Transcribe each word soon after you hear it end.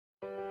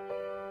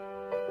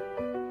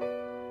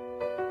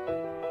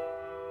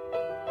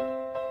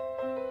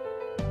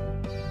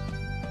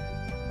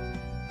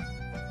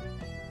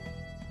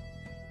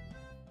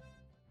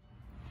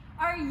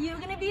Are you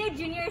going to be a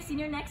junior or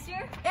senior next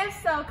year? If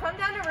so, come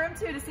down to room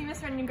 2 to see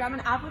Miss Rennie and grab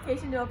an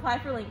application to apply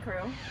for Link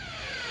Crew.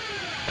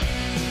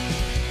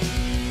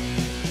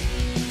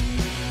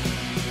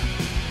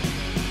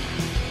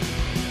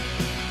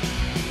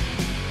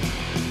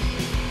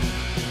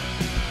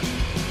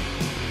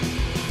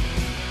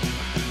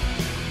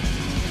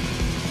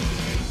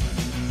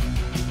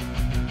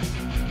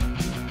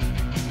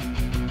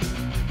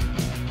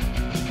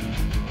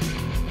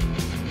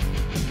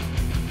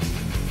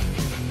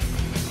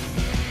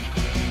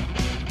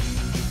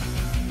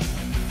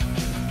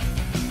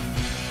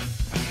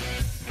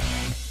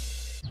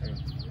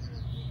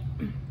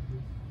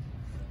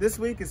 This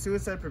week is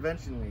Suicide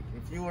Prevention Week.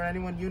 If you or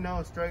anyone you know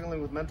is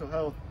struggling with mental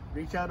health,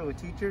 reach out to a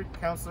teacher,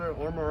 counselor,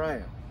 or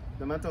Mariah,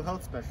 the mental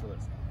health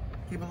specialist.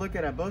 Keep a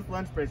lookout at both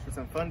lunch breaks for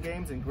some fun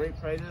games and great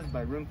prizes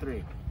by room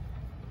 3.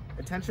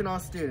 Attention all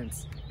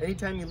students.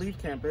 Anytime you leave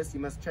campus, you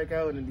must check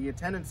out in the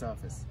attendance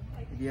office.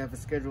 If you have a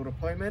scheduled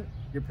appointment,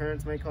 your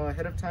parents may call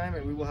ahead of time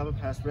and we will have a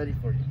pass ready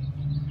for you.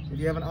 If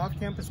you have an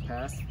off-campus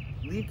pass,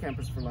 leave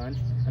campus for lunch,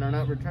 and are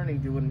not returning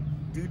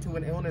due to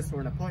an illness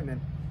or an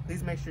appointment,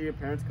 please make sure your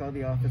parents call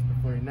the office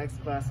before your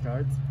next class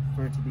starts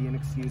for it to be an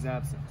excused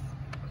absence.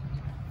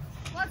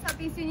 What's up,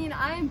 East Union?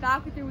 I am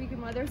back with your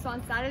weekend weather. So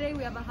on Saturday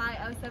we have a high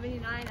of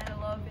 79 and a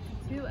low of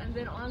 52, and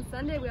then on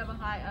Sunday we have a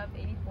high of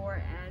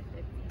 84 and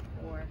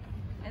 54.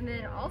 And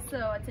then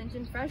also,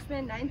 attention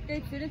freshmen, 9th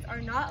grade students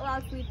are not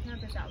allowed to leave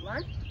campus at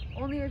lunch,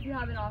 only if you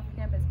have an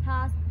off-campus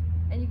pass,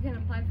 and you can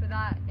apply for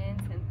that in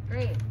 10th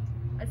grade.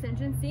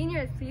 Attention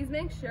seniors, please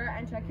make sure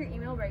and check your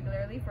email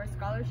regularly for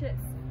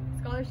scholarships.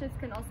 Scholarships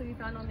can also be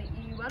found on the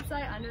EU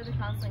website under the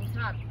counseling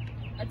tab.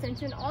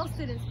 Attention all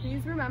students,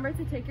 please remember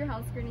to take your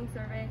health screening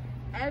survey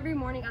every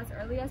morning as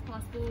early as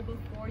possible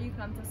before you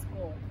come to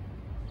school.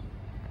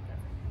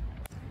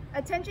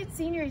 Attention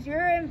seniors, you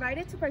are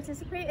invited to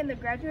participate in the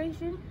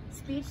graduation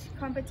speech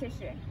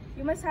competition.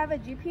 You must have a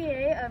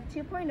GPA of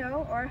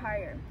 2.0 or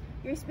higher.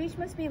 Your speech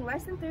must be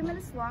less than 3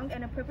 minutes long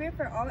and appropriate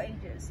for all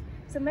ages.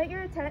 Submit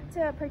your intent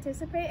to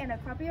participate and a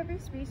copy of your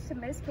speech to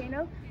Ms.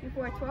 Kano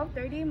before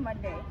 12:30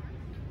 Monday.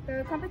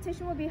 The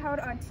competition will be held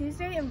on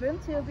Tuesday in room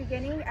 2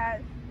 beginning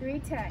at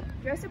 3:10.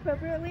 Dress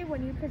appropriately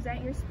when you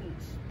present your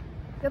speech.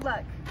 Good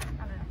luck.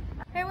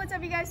 Hey, what's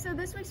up you guys? So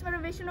this week's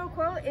motivational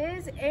quote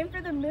is, aim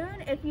for the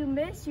moon. If you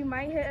miss, you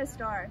might hit a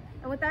star.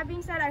 And with that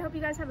being said, I hope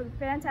you guys have a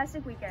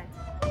fantastic weekend.